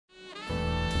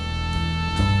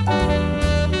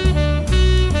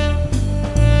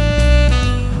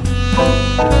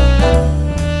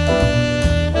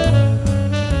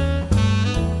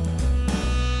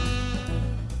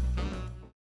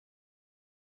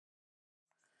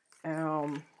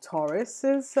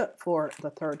Tauruses for the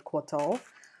third quarter.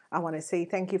 I want to say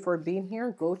thank you for being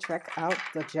here. Go check out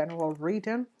the general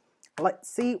reading. Let's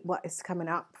see what is coming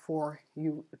up for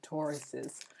you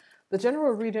Tauruses. The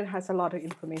general reading has a lot of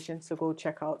information, so go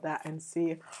check out that and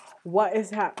see what is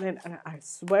happening. And I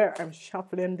swear I'm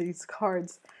shuffling these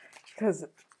cards because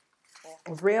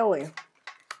really,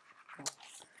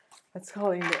 let's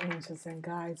call in the angels and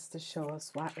guides to show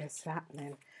us what is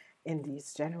happening in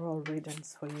these general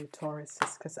readings for you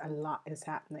Tauruses, because a lot is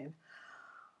happening.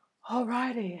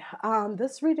 Alrighty,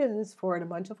 this reading is for the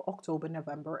month of October,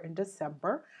 November, and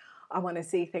December. I want to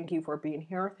say thank you for being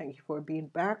here. Thank you for being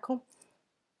back.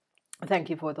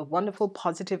 Thank you for the wonderful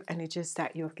positive energies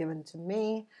that you have given to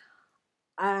me.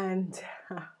 And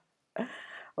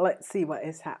let's see what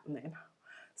is happening.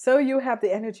 So you have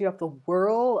the energy of the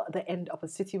world, the end of a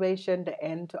situation, the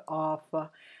end of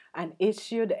an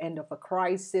issue, the end of a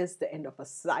crisis, the end of a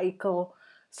cycle.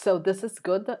 So this is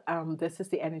good. This is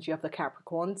the energy of the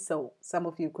Capricorn. So some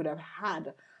of you could have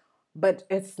had, but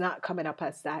it's not coming up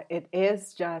as that. It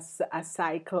is just a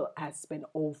cycle has been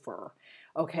over.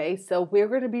 Okay, so we're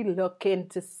going to be looking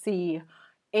to see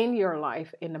in your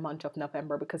life in the month of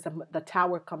November, because the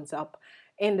Tower comes up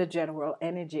in the general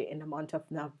energy in the month of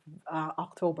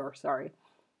October, sorry,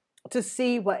 to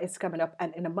see what is coming up.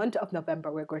 And in the month of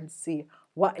November, we're going to see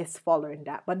what is following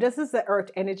that. But this is the Earth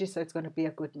energy, so it's going to be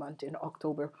a good month in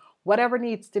October. Whatever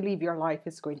needs to leave your life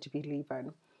is going to be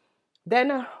leaving.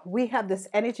 Then we have this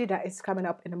energy that is coming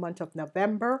up in the month of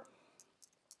November.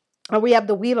 And we have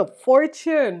the Wheel of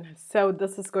Fortune. So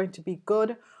this is going to be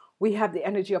good. We have the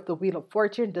energy of the Wheel of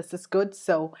Fortune. This is good.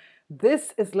 So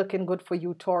this is looking good for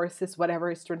you Tauruses,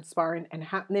 whatever is transpiring and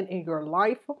happening in your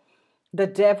life. The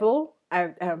Devil,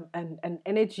 an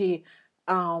energy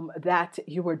that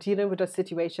you were dealing with a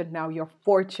situation. Now your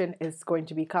fortune is going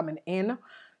to be coming in.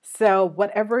 So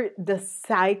whatever the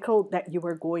cycle that you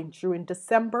were going through in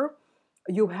December,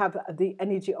 you have the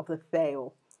energy of the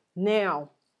Fail. Now,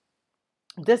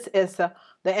 this is the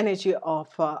energy of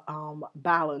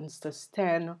balance. There's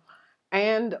 10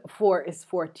 and 4 is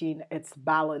 14. It's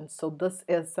balance. So this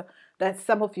is that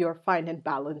some of you are finding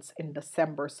balance in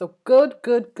December. So good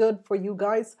for you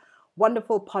guys.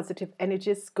 Wonderful positive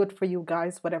energies. Good for you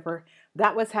guys. Whatever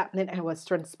that was happening and was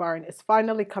transpiring is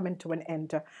finally coming to an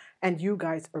end. And you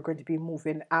guys are going to be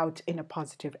moving out in a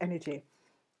positive energy.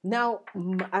 Now,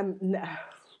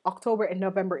 October and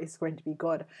November is going to be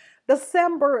good.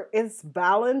 December is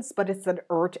balanced, but it's an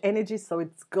Earth energy, so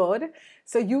it's good.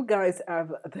 So you guys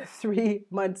have the 3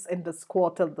 months in this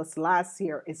quarter, this last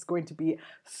year is going to be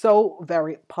so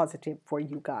very positive for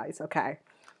you guys, okay?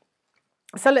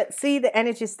 So let's see the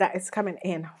energies that is coming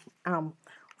in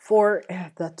for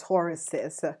the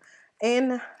Tauruses.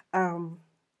 In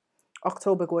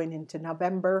October going into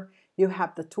November, you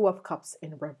have the Two of Cups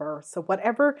in reverse. So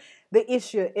whatever the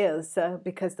issue is,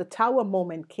 because the Tower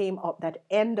moment came up, that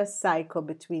end a cycle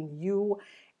between you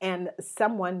and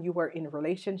someone you were in a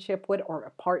relationship with or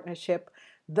a partnership.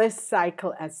 This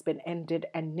cycle has been ended,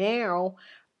 and now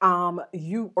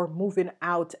you are moving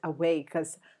out away,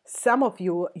 because some of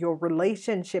you, your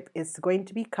relationship is going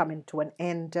to be coming to an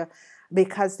end,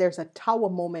 because there's a Tower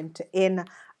moment in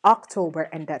October,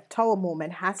 and that Tower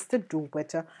moment has to do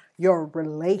with your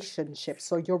relationship.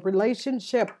 So your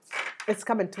relationship is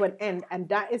coming to an end, and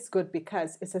that is good,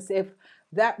 because it's as if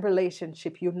that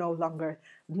relationship you no longer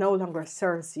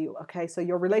serves you. Okay, so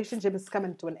your relationship is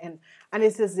coming to an end, and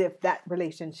it's as if that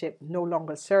relationship no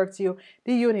longer serves you.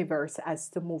 The universe has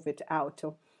to move it out.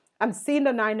 I'm seeing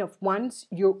the Nine of Wands.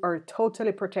 You are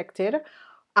totally protected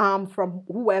from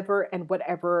whoever and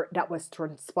whatever that was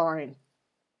transpiring.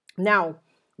 Now,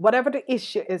 whatever the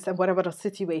issue is and whatever the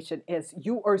situation is,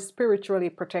 you are spiritually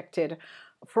protected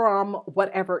from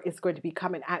whatever is going to be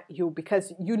coming at you,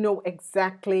 because you know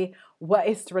exactly what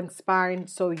is transpiring.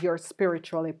 So you're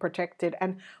spiritually protected.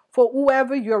 And for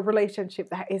whoever your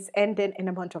relationship that is ending in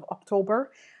the month of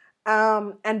October,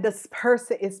 and this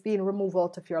person is being removed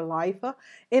out of your life,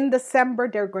 in December,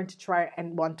 they're going to try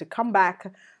and want to come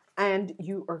back. And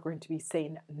you are going to be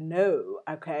saying no,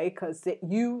 okay? Because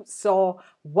you saw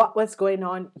what was going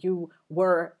on. You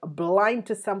were blind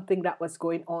to something that was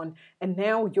going on. And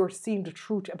now you're seeing the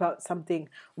truth about something,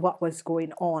 what was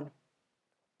going on.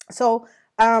 So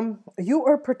you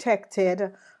are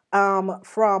protected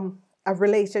from a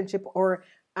relationship, or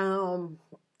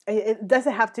it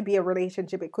doesn't have to be a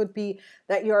relationship. It could be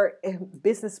that you're a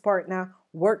business partner,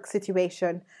 work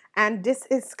situation, and this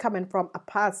is coming from a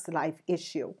past life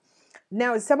issue.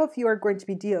 Now, some of you are going to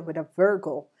be dealing with a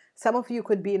Virgo. Some of you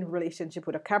could be in a relationship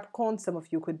with a Capricorn. Some of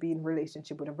you could be in a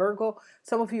relationship with a Virgo.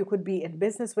 Some of you could be in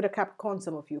business with a Capricorn.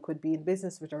 Some of you could be in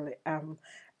business with a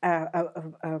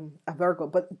Virgo.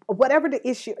 But whatever the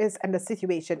issue is and the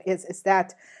situation is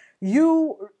that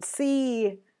you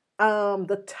see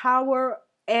the Tower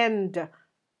and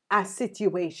a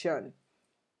situation.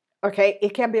 Okay,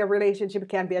 it can be a relationship, it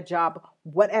can be a job,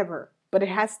 whatever, but it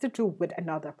has to do with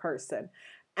another person.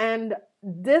 And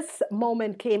this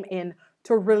moment came in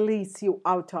to release you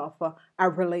out of a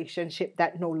relationship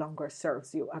that no longer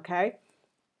serves you. Okay,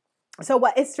 so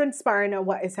what is transpiring and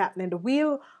what is happening? The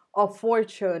Wheel of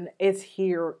Fortune is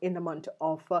here in the month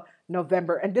of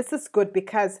November, and this is good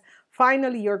because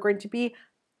finally you're going to be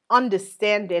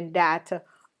understanding that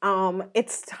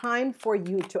it's time for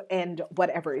you to end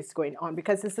whatever is going on,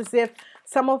 because it's as if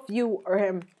some of you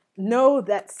know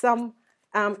that some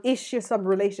issue, some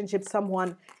relationship,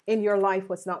 someone in your life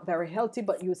was not very healthy,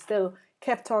 but you still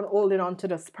kept on holding on to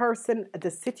this person, the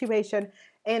situation,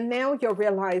 and now you're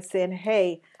realizing,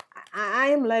 hey, I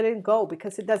am letting go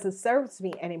because it doesn't serve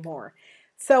me anymore.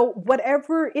 So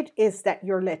whatever it is that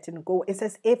you're letting go, it's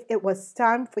as if it was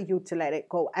time for you to let it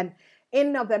go. And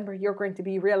in November, you're going to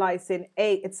be realizing,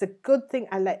 hey, it's a good thing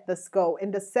I let this go.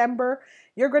 In December,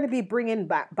 you're going to be bringing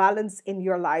back balance in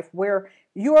your life where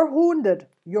you're wounded.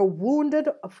 You're wounded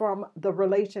from the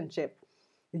relationship.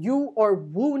 You are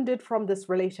wounded from this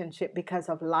relationship because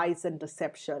of lies and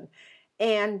deception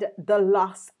and the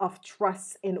loss of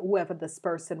trust in whoever this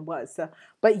person was.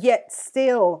 But yet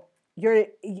still,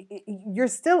 you're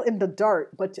still in the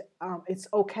dirt, but it's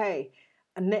okay.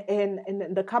 And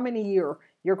in the coming year,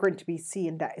 you're going to be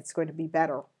seeing that it's going to be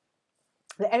better.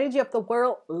 The energy of the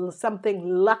world, something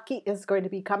lucky is going to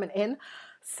be coming in.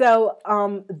 So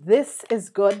this is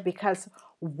good because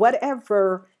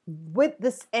whatever with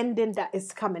this ending that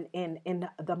is coming in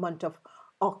the month of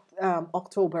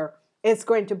October, it's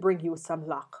going to bring you some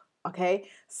luck. Okay,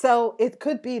 so it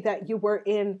could be that you were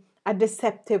in a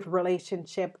deceptive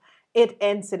relationship. It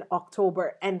ends in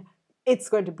October, and it's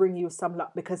going to bring you some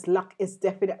luck because luck is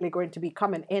definitely going to be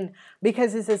coming in,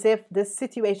 because it's as if this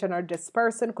situation or this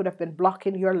person could have been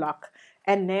blocking your luck,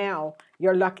 and now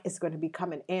your luck is going to be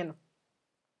coming in.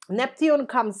 Neptune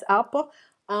comes up.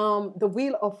 The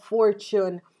Wheel of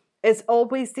Fortune is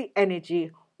always the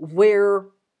energy where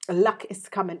luck is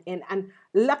coming in, and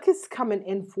luck is coming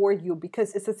in for you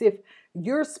because it's as if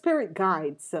your spirit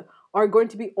guides are going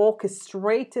to be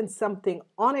orchestrating something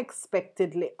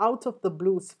unexpectedly out of the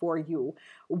blues for you,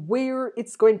 where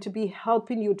it's going to be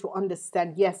helping you to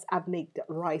understand, yes, I've made the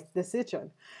right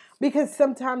decision. Because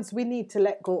sometimes we need to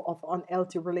let go of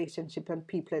unhealthy relationship and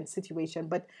people and situation,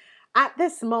 but at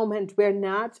this moment, we're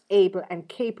not able and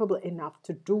capable enough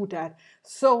to do that.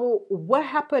 So what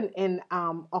happened in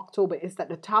October is that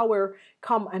the Tower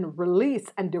come and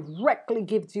release and directly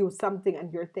gives you something,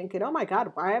 and you're thinking, oh my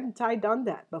God, why haven't I done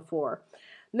that before?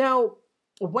 Now,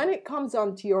 when it comes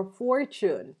on to your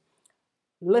fortune,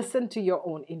 listen to your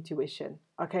own intuition.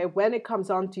 Okay, when it comes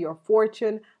on to your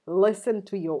fortune, listen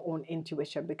to your own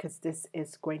intuition, because this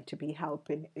is going to be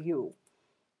helping you.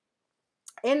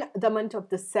 In the month of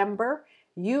December,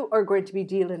 you are going to be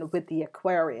dealing with the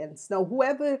Aquarians. Now,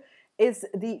 whoever is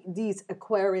these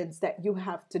Aquarians that you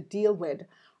have to deal with,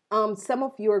 some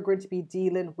of you are going to be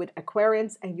dealing with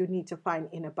Aquarians and you need to find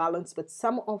inner balance, but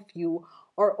some of you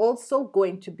are also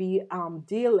going to be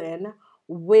dealing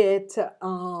with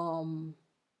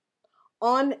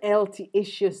unhealthy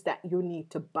issues that you need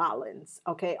to balance.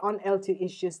 Okay, unhealthy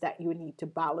issues that you need to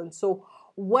balance. So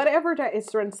whatever that is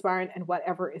transpiring and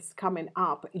whatever is coming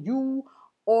up, you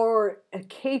are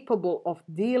capable of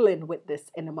dealing with this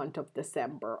in the month of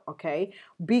December. Okay,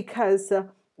 because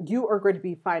you are going to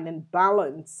be finding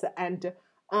balance, and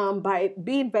by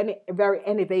being very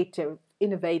innovative,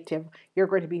 you're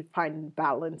going to be finding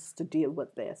balance to deal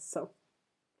with this.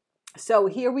 So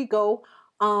here we go.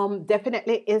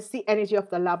 Definitely is the energy of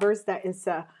the Lovers. That is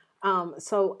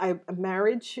so a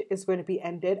marriage is going to be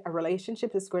ended. A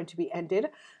relationship is going to be ended.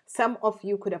 Some of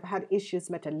you could have had issues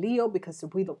with a Leo, because the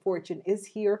Wheel of Fortune is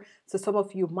here. So some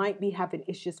of you might be having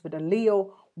issues with a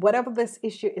Leo. Whatever this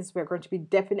issue is, we're going to be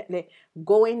definitely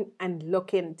going and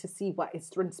looking to see what is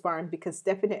transpiring, because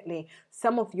definitely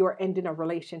some of you are ending a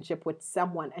relationship with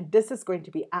someone, and this is going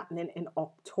to be happening in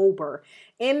October.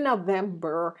 In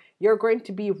November, you're going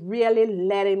to be really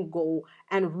letting go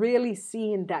and really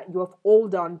seeing that you have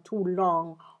held on too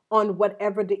long on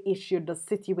whatever the issue, the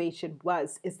situation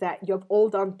was, is that you've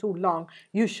held on too long.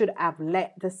 You should have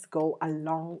let this go a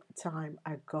long time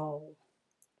ago.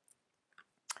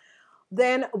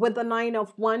 Then with the Nine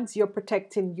of Wands, you're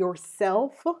protecting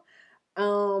yourself.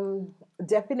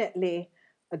 Definitely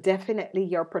definitely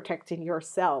you're protecting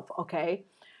yourself, okay?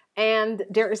 And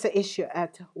there is an issue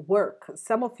at work.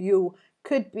 Some of you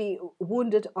could be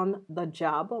wounded on the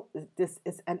job. This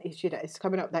is an issue that is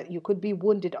coming up, that you could be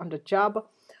wounded on the job.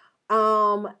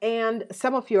 And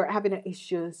some of you are having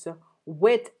issues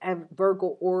with a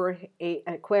Virgo or a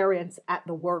Aquarians at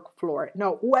the work floor.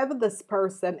 Now, whoever this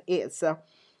person is,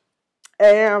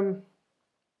 um,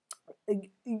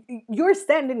 you're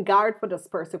standing guard for this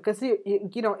person, because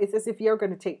you know, it's as if you're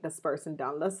going to take this person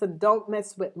down. Listen, don't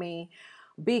mess with me,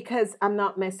 because I'm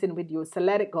not messing with you. So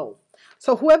let it go.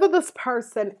 So whoever this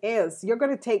person is, you're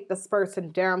going to take this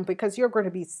person down, because you're going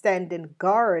to be standing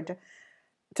guard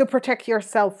to protect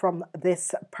yourself from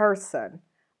this person.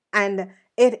 And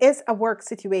it is a work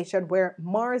situation where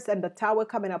Mars and the Tower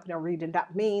coming up in a reading.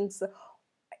 That means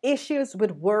issues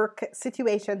with work,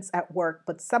 situations at work.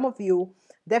 But some of you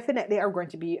definitely are going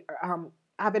to be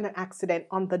having an accident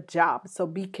on the job. So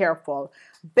be careful.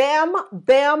 Bam,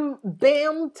 bam,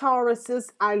 bam,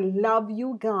 Tauruses. I love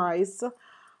you guys.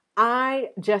 I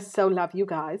just so love you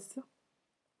guys.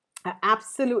 I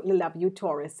absolutely love you,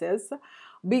 Tauruses,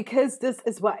 because this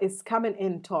is what is coming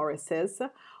in, Tauruses.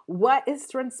 What is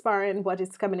transpiring, what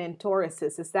is coming in,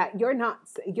 Tauruses, is that you're not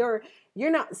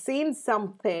seeing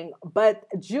something, but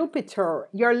Jupiter,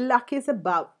 your luck is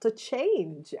about to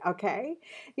change, okay?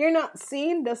 You're not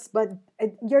seeing this, but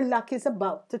your luck is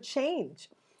about to change.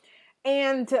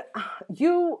 And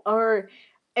you are,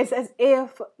 it's as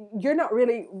if you're not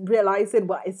really realizing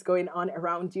what is going on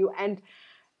around you. And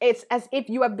it's as if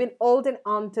you have been holding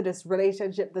on to this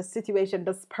relationship, this situation,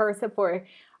 this person for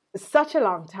such a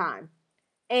long time,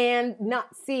 and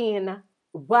not seeing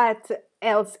what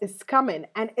else is coming.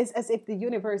 And it's as if the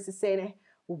universe is saying,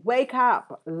 wake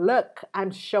up, look,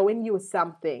 I'm showing you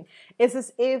something. It's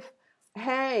as if,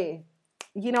 hey,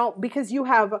 you know, because you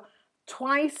have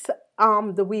twice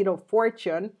the Wheel of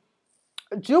Fortune,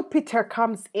 Jupiter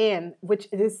comes in, which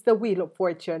is the Wheel of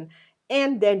Fortune,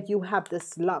 and then you have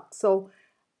this luck. So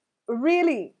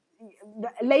really,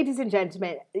 ladies and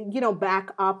gentlemen, you know,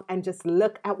 back up and just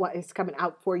look at what is coming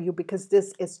out for you, because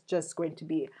this is just going to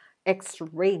be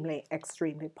extremely,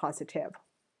 extremely positive.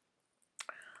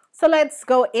 So let's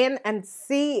go in and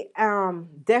see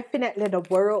definitely the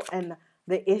world and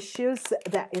the issues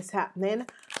that is happening.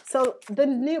 So the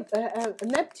new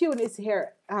Neptune is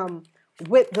here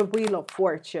with the Wheel of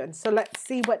Fortune. So let's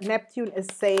see what Neptune is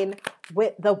saying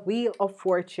with the Wheel of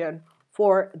Fortune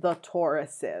for the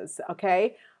Tauruses,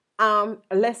 okay?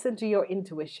 Listen to your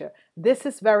intuition. This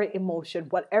is very emotion.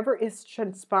 Whatever is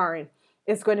transpiring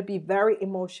is going to be very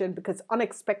emotion, because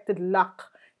unexpected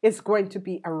luck is going to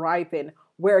be arriving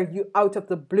where you, out of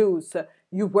the blues,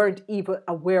 you weren't even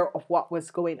aware of what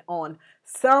was going on.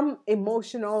 Some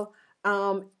emotional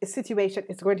situation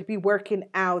is going to be working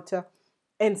out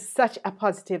in such a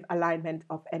positive alignment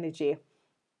of energy.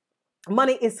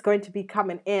 Money is going to be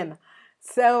coming in.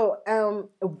 So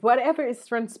whatever is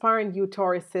transpiring, you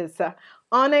Tauruses,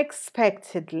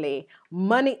 unexpectedly,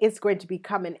 money is going to be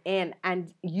coming in,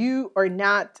 and you are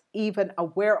not even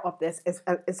aware of this. It's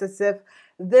as if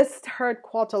this third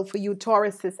quarter for you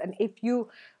Tauruses, and if you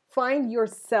find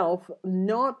yourself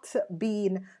not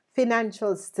being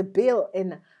financial stable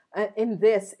in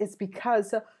this, it's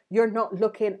because you're not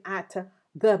looking at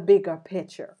the bigger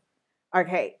picture.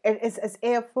 Okay, it's as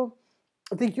if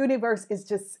the universe is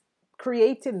just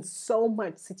creating so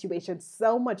much situation,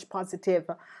 so much positive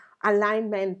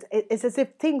alignment. It's as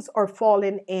if things are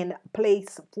falling in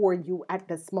place for you at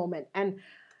this moment. And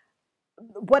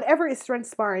whatever is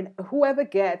transpiring, whoever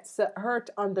gets hurt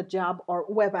on the job or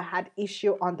whoever had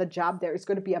issue on the job, there is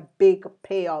going to be a big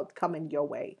payout coming your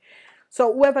way.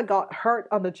 So whoever got hurt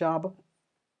on the job,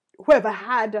 whoever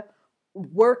had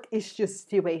work issue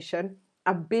situation,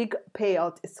 a big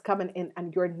payout is coming in,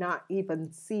 and you're not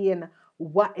even seeing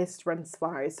what is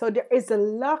transpiring. So there is a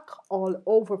luck all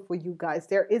over for you guys.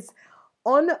 There is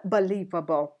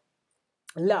unbelievable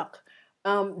luck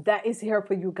that is here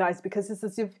for you guys, because it's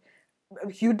as if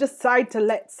you decide to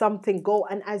let something go,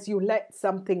 and as you let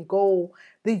something go,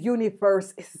 the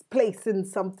universe is placing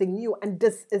something new, and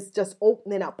this is just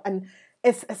opening up, and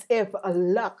it's as if a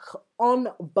luck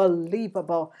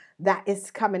unbelievable that is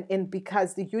coming in,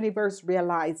 because the universe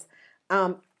realized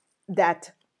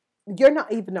that you're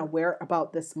not even aware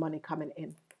about this money coming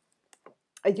in.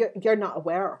 You're not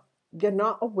aware. You're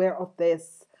not aware of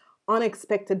this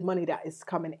unexpected money that is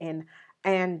coming in.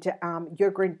 And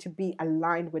you're going to be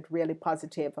aligned with really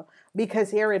positive,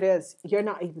 because here it is. You're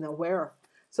not even aware.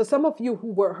 So some of you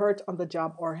who were hurt on the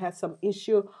job or has some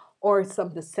issue or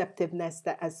some deceptiveness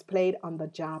that has played on the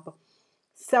job,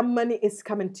 some money is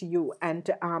coming to you, and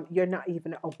you're not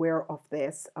even aware of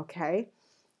this, okay?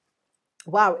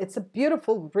 Wow, it's a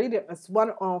beautiful reading. It's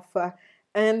one of,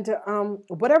 and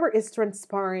whatever is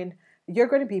transpiring, you're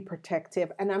going to be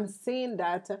protective. And I'm seeing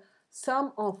that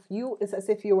some of you is as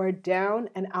if you were down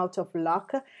and out of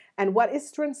luck. And what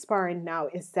is transpiring now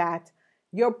is that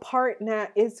your partner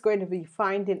is going to be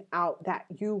finding out that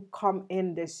you come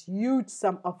in this huge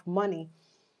sum of money,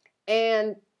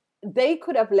 and they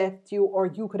could have left you or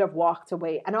you could have walked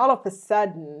away, and all of a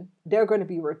sudden they're going to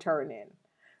be returning.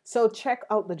 So check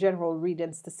out the general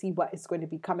readings to see what is going to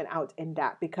be coming out in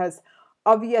that, because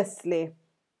obviously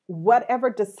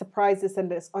whatever the surprises and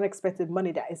this unexpected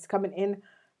money that is coming in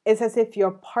is as if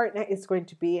your partner is going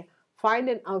to be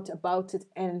finding out about it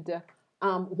and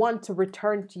want to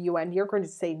return to you, and you're going to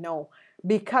say no,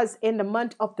 because in the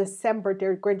month of December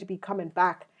they're going to be coming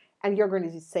back and you're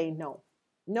going to say no.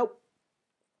 Nope.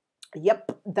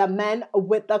 Yep, the man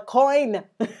with the coin.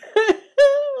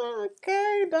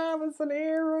 Okay, diamonds and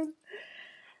earrings.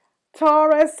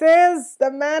 Taurus is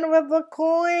the man with the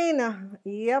coin.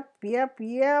 Yep, yep,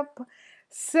 yep.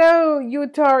 So you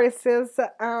Tauruses,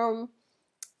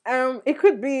 it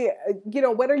could be,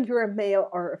 whether you're a male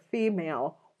or a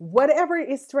female, whatever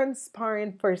is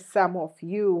transpiring for some of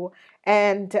you,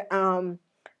 and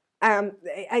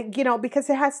because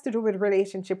it has to do with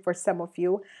relationship for some of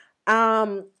you.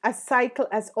 A cycle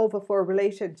is over for a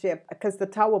relationship because the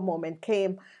Tower moment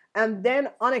came, and then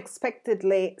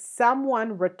unexpectedly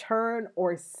someone return,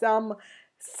 or some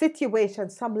situation,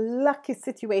 some lucky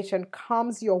situation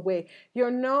comes your way.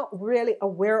 You're not really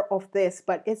aware of this,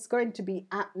 but it's going to be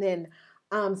happening.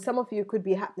 Some of you could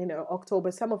be happening in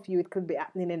October. Some of you it could be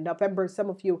happening in November. Some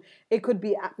of you it could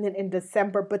be happening in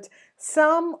December. But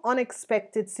some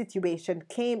unexpected situation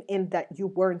came in that you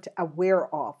weren't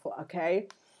aware of. Okay.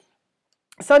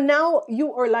 So now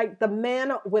you are like the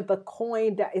man with the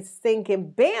coin that is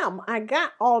thinking, bam, I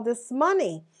got all this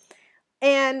money.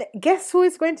 And guess who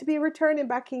is going to be returning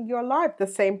back in your life? The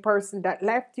same person that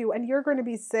left you. And you're going to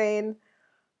be saying,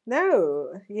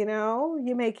 no,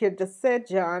 you make your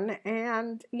decision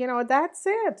and, that's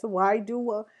it. Why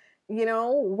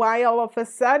all of a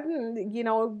sudden,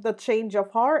 the change of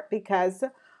heart? Because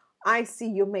I see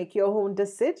you make your own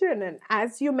decision. And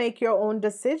as you make your own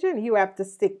decision, you have to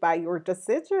stick by your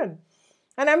decision.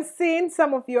 And I'm seeing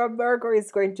some of your Virgo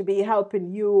is going to be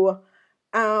helping you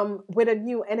with a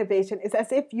new innovation. It's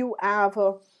as if you are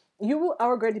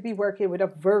going to be working with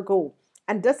a Virgo.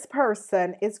 And this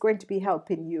person is going to be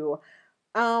helping you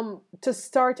to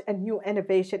start a new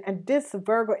innovation. And this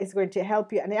Virgo is going to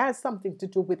help you. And it has something to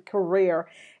do with career.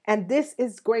 And this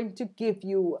is going to give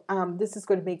you, this is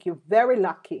going to make you very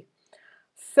lucky.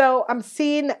 So I'm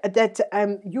seeing that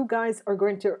you guys are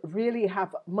going to really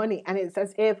have money, and it's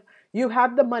as if you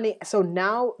have the money. So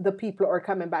now the people are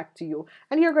coming back to you,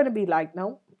 and you're going to be like,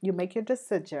 no, you make your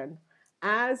decision.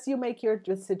 As you make your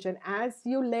decision, as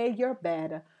you lay your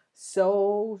bed,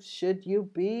 so should you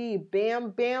be.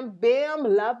 Bam, bam, bam,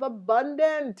 love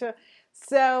abundant.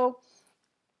 So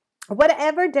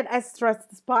whatever that has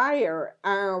transpired,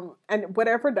 and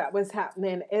whatever that was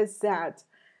happening is that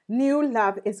new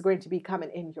love is going to be coming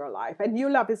in your life. And new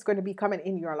love is going to be coming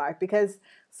in your life because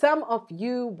some of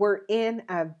you were in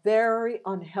a very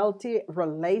unhealthy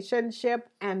relationship,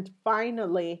 and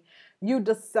finally you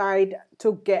decide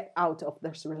to get out of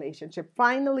this relationship.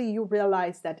 Finally, you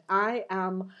realize that I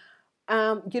am,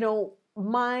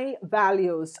 my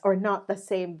values are not the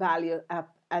same value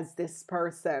as this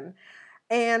person.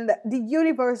 And the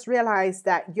universe realized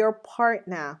that your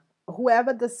partner,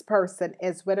 whoever this person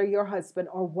is, whether your husband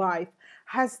or wife,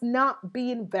 has not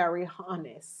been very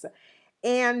honest.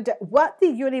 And what the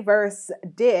universe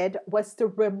did was to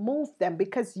remove them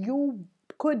because you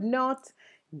could not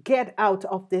get out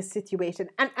of this situation.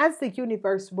 And as the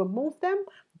universe removed them,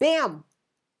 bam,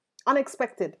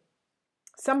 unexpected,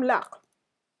 some luck,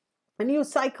 a new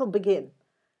cycle begin.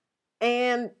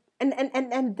 And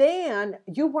then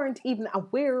you weren't even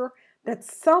aware that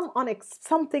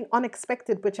something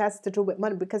unexpected, which has to do with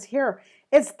money, because here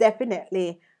it's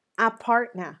definitely a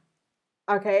partner.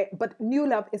 Okay, but new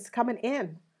love is coming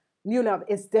in. New love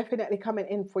is definitely coming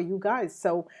in for you guys.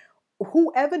 So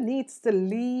whoever needs to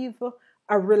leave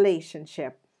a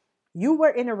relationship, you were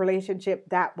in a relationship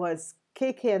that was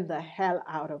kicking the hell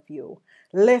out of you,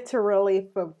 literally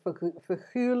for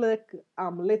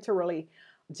literally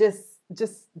just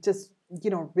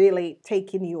really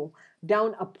taking you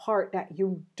down a part that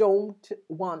you don't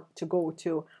want to go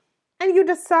to, and you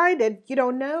decided,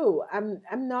 no,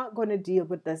 I'm not going to deal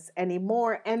with this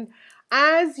anymore. And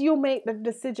as you make the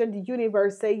decision, the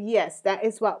universe say, yes, that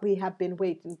is what we have been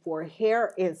waiting for.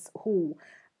 Here is who,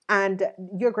 and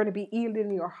you're going to be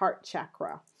healing your heart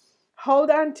chakra.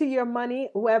 Hold on to your money,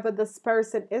 whoever this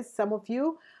person is. Some of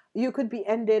you, you could be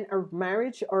ending a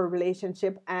marriage or a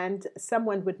relationship, and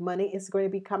someone with money is going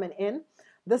to be coming in.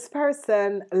 This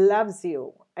person loves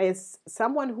you. Is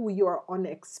someone who you are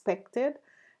unexpected.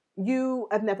 You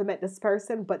have never met this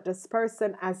person, but this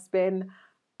person has been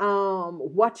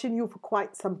watching you for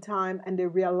quite some time, and they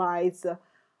realize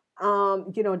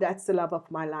that's the love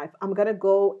of my life. I'm gonna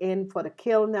go in for the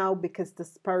kill now because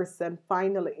this person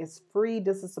finally is free.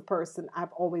 This is the person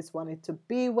I've always wanted to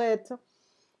be with.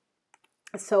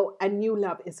 So a new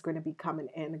love is going to be coming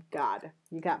in. God,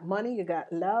 you got money, you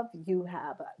got love, you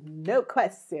have no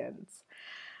questions.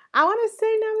 I want to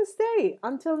say namaste.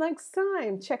 Until next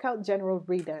time, check out general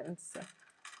readings.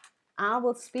 I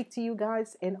will speak to you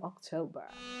guys in October.